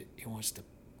wants to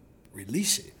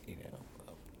release it,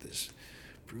 this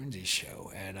Broonzy show.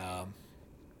 And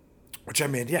which,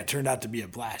 turned out to be a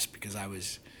blast because I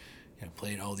was,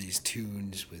 playing all these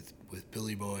tunes with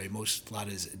Billy Boy, a lot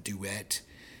is a duet,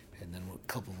 and then a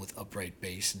couple with upright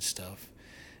bass and stuff.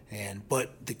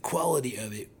 But the quality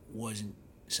of it wasn't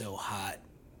so hot,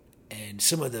 and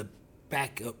some of the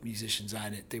backup musicians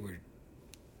on it, they were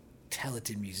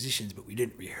talented musicians, but we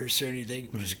didn't rehearse or anything.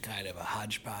 It was just kind of a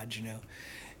hodgepodge,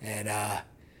 And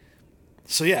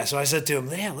so I said to him,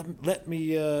 let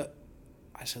me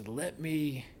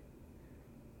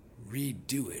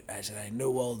redo it. I said, I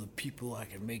know all the people, I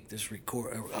can make this a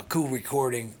cool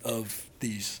recording of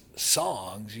these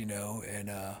songs, and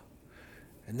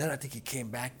then I think he came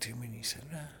back to me and he said,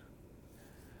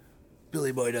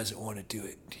 Billy Boy doesn't want to do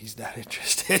it. He's not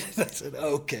interested. I said,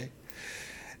 okay.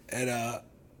 And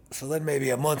so then maybe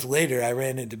a month later, I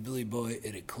ran into Billy Boy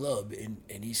at a club,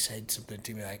 and he said something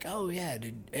to me like, oh, yeah,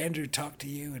 did Andrew talk to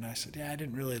you? And I said, yeah, I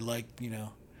didn't really like,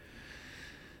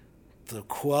 the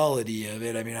quality of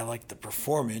it. I liked the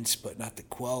performance, but not the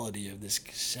quality of this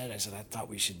cassette. I said, I thought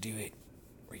we should do it,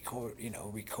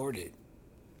 record it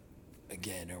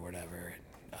again or whatever.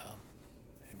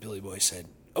 And Billy Boy said,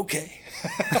 okay.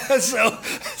 so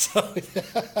oh,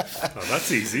 that's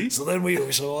easy. So then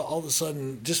all of a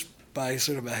sudden, just by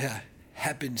sort of a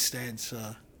happenstance,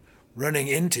 running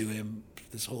into him,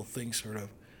 this whole thing sort of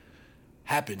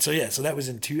happened. So that was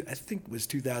I think it was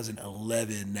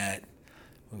 2011 that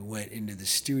we went into the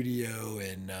studio,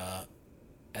 and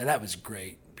that was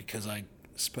great because I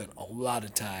spent a lot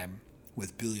of time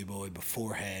with Billy Boy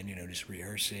beforehand, just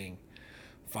rehearsing,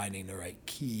 finding the right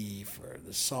key for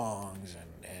the songs,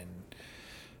 and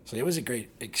so it was a great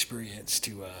experience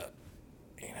to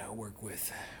work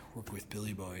with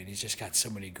Billy Boy, and he's just got so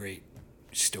many great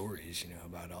stories,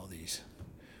 about all these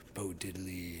Bo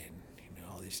Diddley and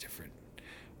all these different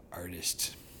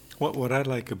artists. What I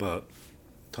like about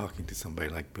talking to somebody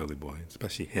like Billy Boy,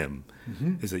 especially him,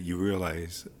 Mm-hmm. is that you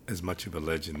realize as much of a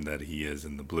legend that he is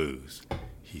in the blues,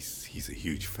 he's a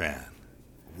huge fan,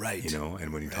 Right. you know.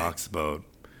 And when he Right. talks about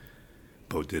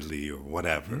Bo Diddley or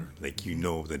whatever, like you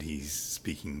know that he's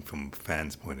speaking from a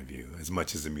fan's point of view as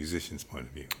much as a musician's point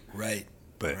of view. Right.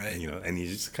 But Right. you know, and you're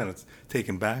just kind of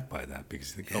taken back by that because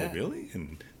you think, Yeah. oh, really?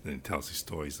 And then it tells you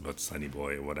stories about Sonny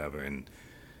Boy or whatever, and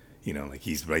you know, like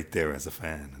he's right there as a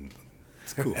fan, and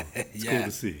it's cool. It's cool Yeah.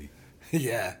 to see.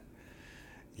 Yeah.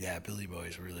 Yeah, Billy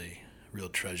Boy's really real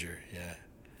treasure, yeah.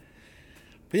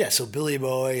 But yeah, so Billy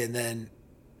Boy, and then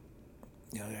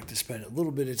you know, I have to spend a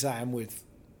little bit of time with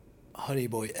Honey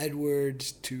Boy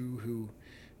Edwards too, who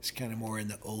is kind of more in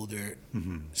the older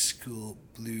school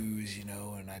blues, you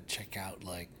know, and I check out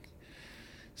like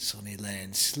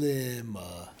Sunnyland Slim,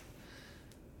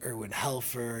 Erwin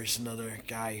Helfer is another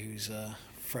guy who's a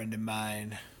friend of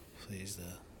mine, plays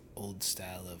the old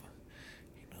style of,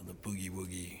 you know, the boogie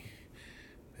woogie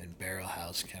and barrel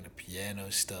house kind of piano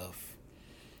stuff.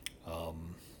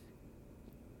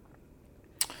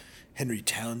 Henry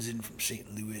Townsend from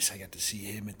St. Louis, I got to see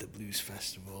him at the Blues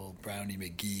Festival. Brownie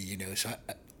McGee, you know, so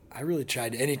I really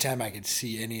tried anytime I could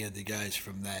see any of the guys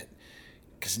from that,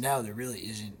 because now there really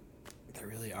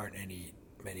aren't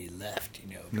many left,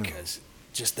 you know, because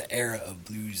just the era of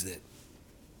blues that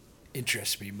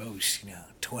interests me most, you know,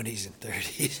 20s and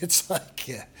 30s. It's like,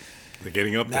 yeah. They're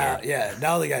getting up Now, there. yeah,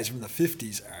 now the guys from the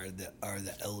 50s are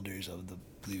the elders of the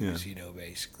blues, Yeah. you know,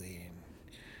 basically, and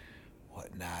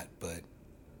whatnot. But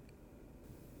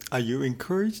Are you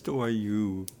encouraged or are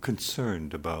you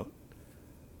concerned about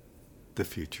the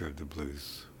future of the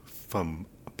blues from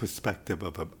a perspective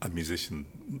of a musician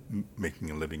making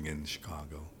a living in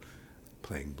Chicago,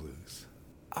 playing blues?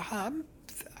 I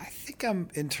think I'm,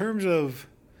 in terms of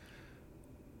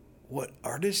what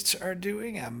artists are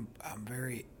doing, I'm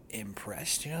very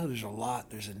impressed. You know,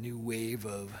 there's a new wave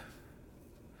of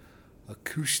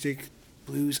acoustic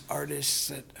blues artists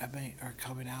that are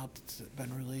coming out that have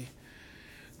been really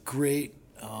great.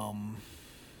 You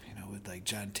know, with like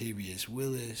John Tavius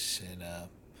Willis and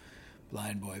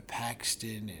Blind Boy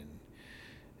Paxton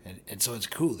and so it's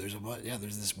cool. There's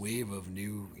this wave of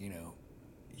new, you know,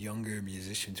 younger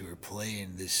musicians who are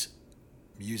playing this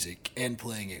music and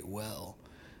playing it well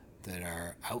that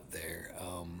are out there.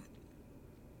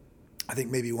 I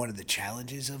think maybe one of the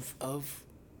challenges of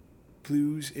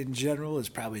blues in general is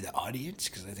probably the audience,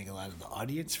 because I think a lot of the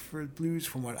audience for blues,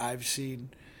 from what I've seen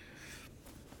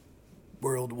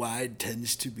worldwide,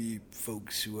 tends to be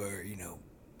folks who are, you know,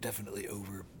 definitely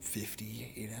over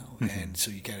 50, you know, and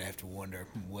so you kind of have to wonder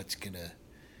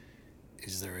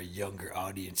is there a younger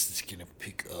audience that's gonna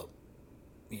pick up,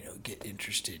 you know, get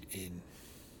interested in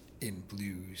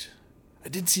blues. I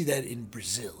did see that in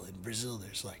Brazil. In Brazil,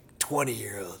 there's like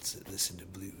 20-year-olds that listen to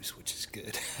blues, which is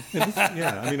good.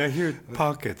 Yeah, I mean, I hear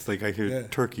pockets, like I hear Yeah.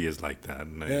 Turkey is like that,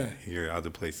 and Yeah. I hear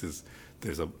other places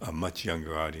there's a much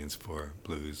younger audience for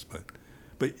blues, but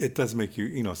it does make you,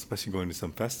 you know, especially going to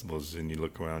some festivals and you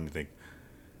look around and you think,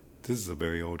 this is a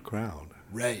very old crowd,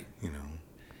 Right, you know.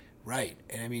 right.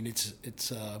 And I mean, it's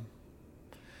a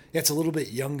little bit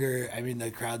younger. I mean,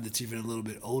 the crowd that's even a little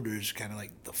bit older is kind of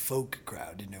like the folk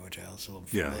crowd, you know, which I also am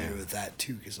Yeah, familiar yeah. with that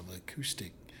too, because of the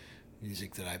acoustic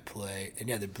music that I play. And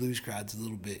yeah, the blues crowd's a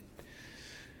little bit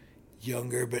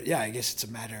younger, but yeah, I guess it's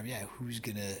a matter of, yeah, who's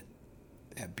gonna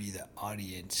be the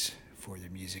audience for the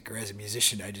music. Or as a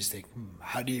musician, I just think,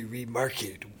 how do you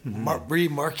remarket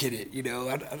remarket it? You know,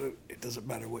 I don't, it doesn't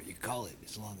matter what you call it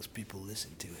as long as people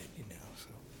listen to it. You know,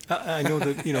 so I know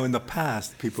that, you know, in the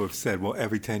past, people have said, well,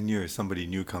 every 10 years, somebody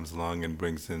new comes along and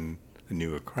brings in a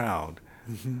newer crowd.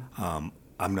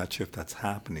 I'm not sure if that's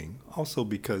happening. Also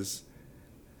because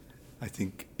I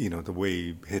think, you know, the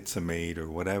way hits are made or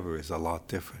whatever is a lot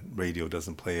different. Radio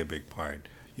doesn't play a big part.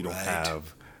 You don't Right.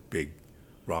 have big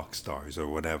rock stars or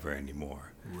whatever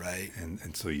anymore. right,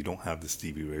 And so you don't have the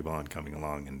Stevie Ray Vaughan coming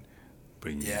along and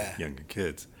bringing Yeah. younger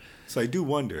kids. So I do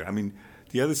wonder. I mean,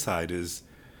 the other side is,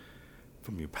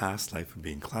 from your past life of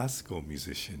being a classical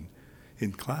musician,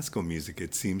 in classical music,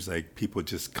 it seems like people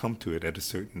just come to it at a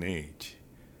certain age.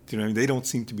 Do you know what I mean? They don't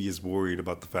seem to be as worried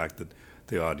about the fact that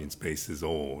the audience base is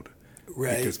old.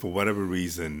 right. Because for whatever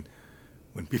reason,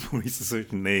 when people reach a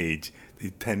certain age, they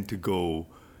tend to go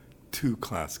to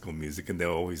classical music, and they're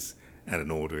always at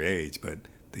an older age, but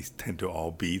they tend to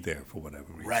all be there for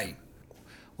whatever reason. Right.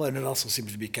 Well, and it also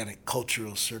seems to be kind of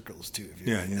cultural circles too. If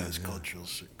you're Yeah, in yeah, those yeah.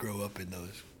 cultures, grow up in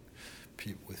those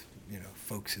people with, you know,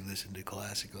 folks who listen to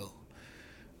classical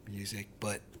music.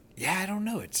 But yeah, I don't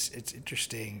know. It's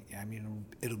interesting. I mean,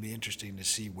 it'll be interesting to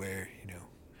see where, you know,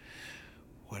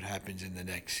 what happens in the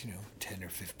next, you know, 10 or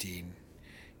 15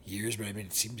 years, but I mean,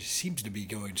 it seems to be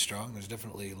going strong. There's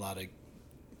definitely a lot of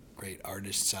great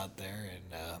artists out there,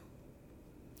 and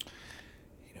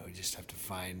we just have to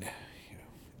find,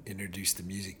 introduce the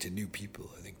music to new people.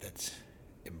 I think that's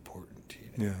important.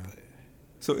 Yeah. But,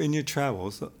 so in your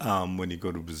travels, when you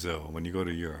go to Brazil, when you go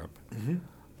to Europe,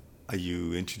 are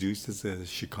you introduced as a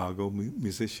Chicago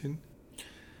musician?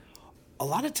 A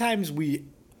lot of times we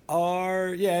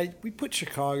are, we put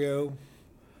Chicago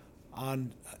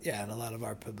on a lot of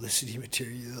our publicity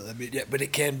material. I mean, but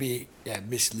it can be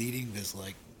misleading because,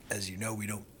 like, as you know, we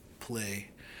don't play,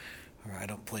 or I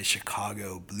don't play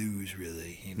Chicago blues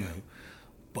really, Right.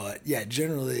 But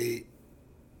generally,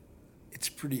 it's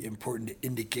pretty important to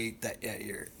indicate that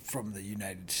you're from the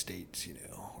United States,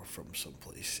 or from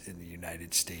someplace in the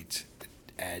United States. It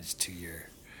adds to your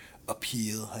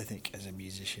appeal, I think, as a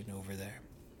musician over there.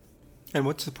 And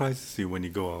what surprises you when you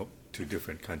go out to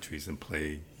different countries and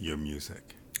play your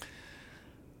music?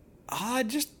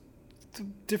 Just the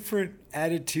different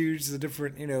attitudes, the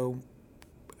different,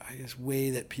 I guess, way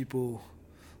that people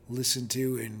listen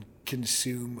to and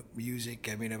consume music.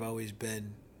 I mean, I've always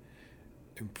been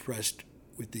impressed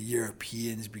with the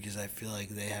Europeans because I feel like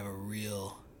they have a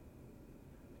real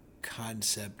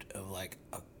concept of like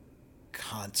a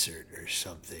concert or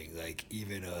something. Like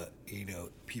even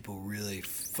people really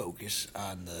focus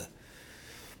on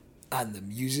the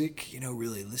music,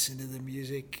 really listen to the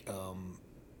music.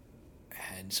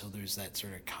 And so there's that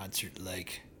sort of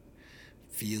concert-like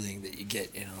feeling that you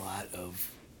get in a lot of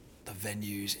the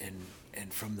venues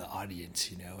and from the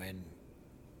audience, and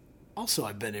also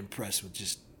I've been impressed with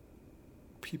just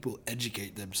people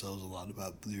educate themselves a lot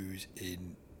about blues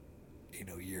in,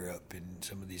 Europe and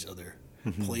some of these other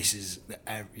places that,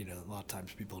 a lot of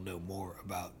times people know more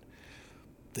about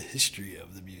the history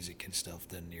of the music and stuff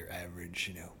than your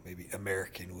average, maybe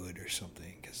American would or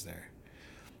something, because they're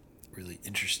really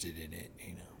interested in it,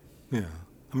 Yeah.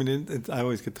 I mean, I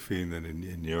always get the feeling that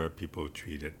in Europe people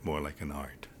treat it more like an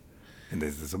art. And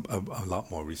there's a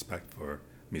lot more respect for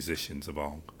musicians of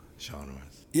all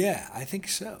genres. Yeah, I think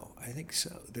so.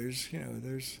 There's,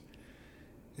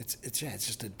 it's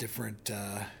just a different,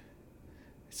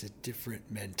 it's a different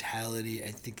mentality.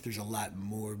 I think there's a lot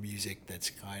more music that's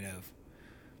kind of,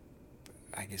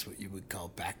 I guess what you would call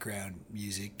background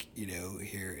music,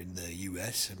 here in the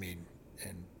U.S. I mean,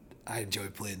 and I enjoy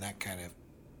playing that kind of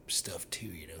stuff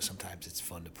too, Sometimes it's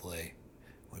fun to play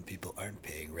when people aren't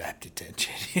paying rapt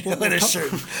attention,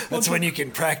 that's when you can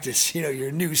practice,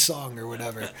 your new song or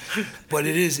whatever. But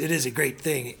it is a great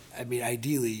thing. I mean,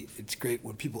 ideally, it's great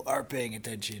when people are paying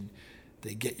attention,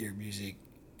 they get your music,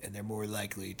 and they're more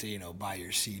likely to, buy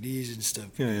your CDs and stuff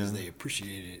because they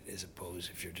appreciate it, as opposed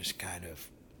if you're just kind of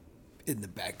in the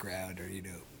background or,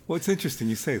 Well, it's interesting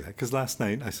you say that, because last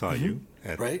night I saw you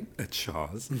at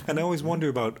Shaw's, and I always wonder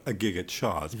about a gig at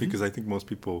Shaw's, because I think most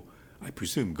people, I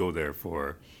presume, go there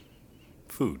for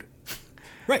food.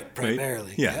 Right,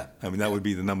 primarily. Yeah. I mean, that would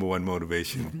be the number one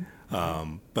motivation.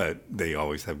 But they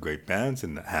always have great bands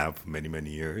and have for many,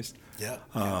 many years. Yeah.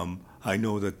 I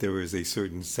know that there is a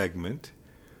certain segment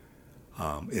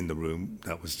in the room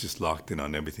that was just locked in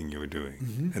on everything you were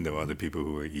doing, and there were other people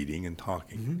who were eating and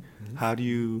talking. How do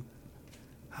you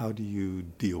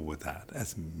deal with that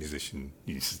as a musician?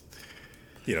 You just,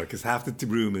 because half the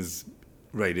room is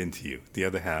right into you, the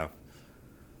other half.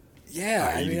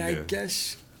 Yeah, I mean, I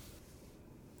guess.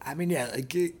 I mean, yeah,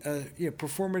 like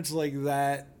performance like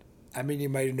that. I mean, you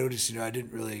might have noticed, I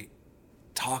didn't really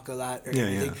talk a lot or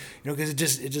anything, because it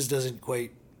just doesn't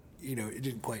quite, it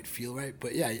didn't quite feel right.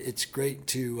 But yeah, it's great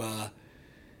to.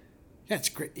 It's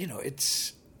great.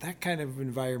 It's that kind of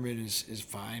environment is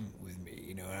fine with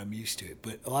me, and I'm used to it.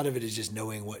 But a lot of it is just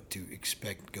knowing what to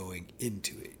expect going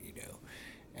into it,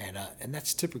 and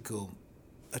that's a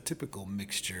typical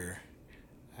mixture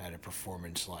at a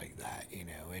performance like that,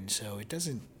 and so it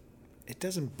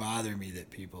doesn't bother me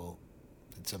that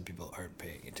some people aren't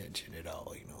paying attention at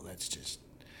all, that's just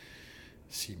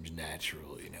seems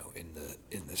natural,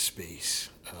 in the space.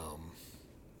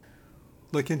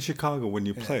 Like in Chicago, when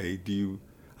you play,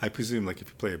 I presume, like if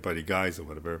you play at Buddy Guy's or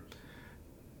whatever,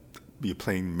 you're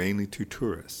playing mainly to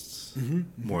tourists,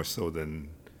 more so than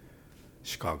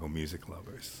Chicago music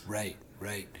lovers. Right.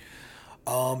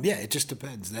 It just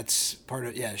depends. That's part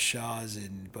of, Shaw's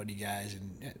and Buddy Guy's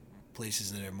and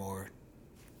places that are more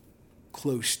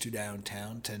close to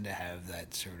downtown tend to have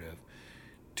that sort of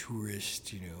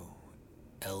tourist,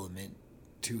 element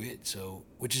to it. So,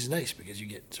 which is nice because you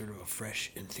get sort of a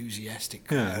fresh, enthusiastic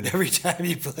crowd every time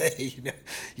you play.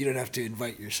 You don't have to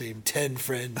invite your same 10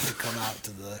 friends to come out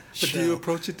to the show. But do you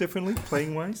approach it differently,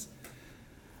 playing wise?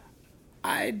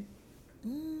 I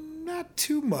Not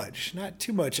too much. Not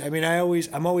too much. I mean,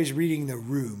 I'm always reading the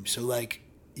room. So like,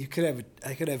 I could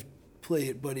have play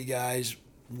at Buddy Guy's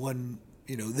one,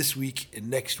 this week and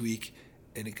next week,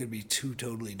 and it could be two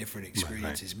totally different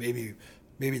experiences. Right.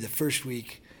 Maybe the first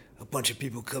week, a bunch of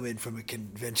people come in from a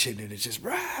convention and it's just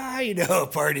a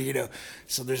party.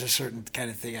 So there's a certain kind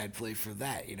of thing I'd play for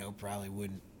that. Probably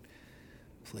wouldn't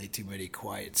play too many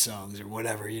quiet songs or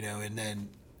whatever. And then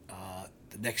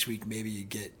the next week maybe you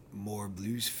get more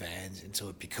blues fans, and so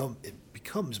it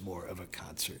becomes more of a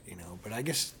concert. But I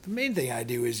guess the main thing I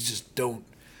do is just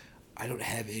I don't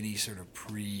have any sort of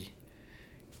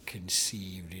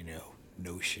preconceived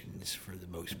notions for the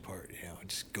most part. I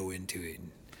just go into it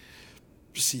and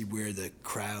see where the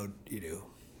crowd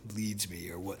leads me,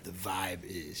 or what the vibe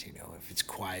is. If it's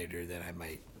quieter, then I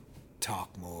might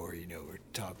talk more, or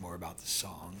talk more about the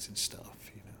songs and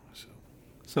stuff.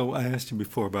 So I asked you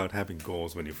before about having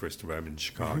goals when you first arrived in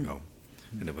Chicago,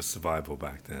 and it was survival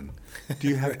back then. Do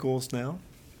you have goals now?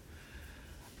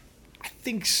 I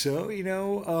think so. I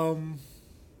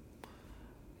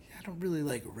don't really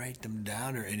write them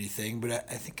down or anything, but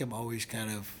I think I'm always kind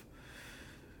of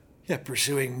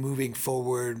pursuing moving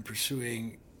forward,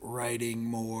 pursuing writing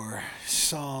more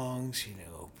songs,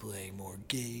 playing more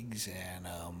gigs, and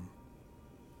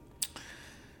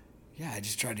I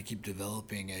just try to keep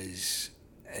developing as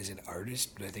an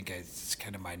artist. But I think it's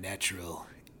kind of my natural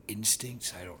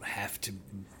instincts. I don't have to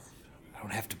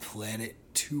plan it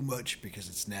too much because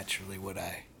it's naturally what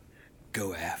I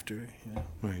go after.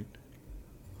 Right.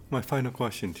 My final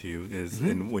question to you is,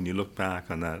 and when you look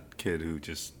back on that kid who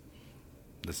just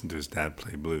listened to his dad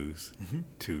play blues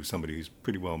to somebody who's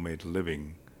pretty well made a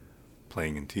living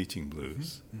playing and teaching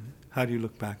blues, how do you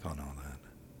look back on all that?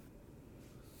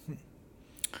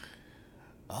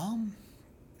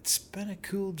 It's been a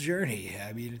cool journey.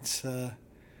 I mean, it's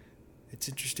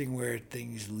interesting where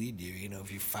things lead you.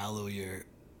 If you follow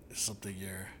something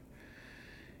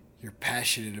you're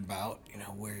passionate about,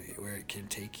 where it can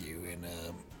take you. And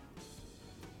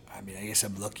I mean, I guess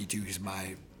I'm lucky too, because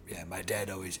my dad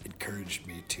always encouraged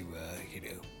me to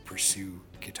pursue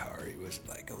guitar. He wasn't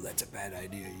like, oh, that's a bad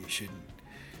idea, you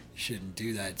shouldn't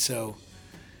do that. So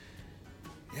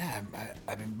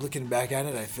I've been looking back at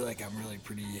it. I feel like I've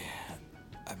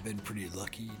been pretty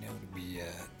lucky, to be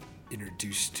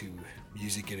introduced to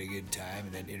music at a good time,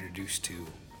 and then introduced to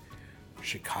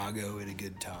Chicago at a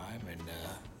good time, and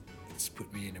it's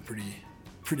put me in a pretty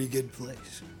good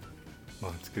place.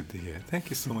 Well, it's good to hear.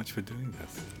 Thank you so much for doing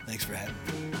this. Thanks for having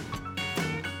me.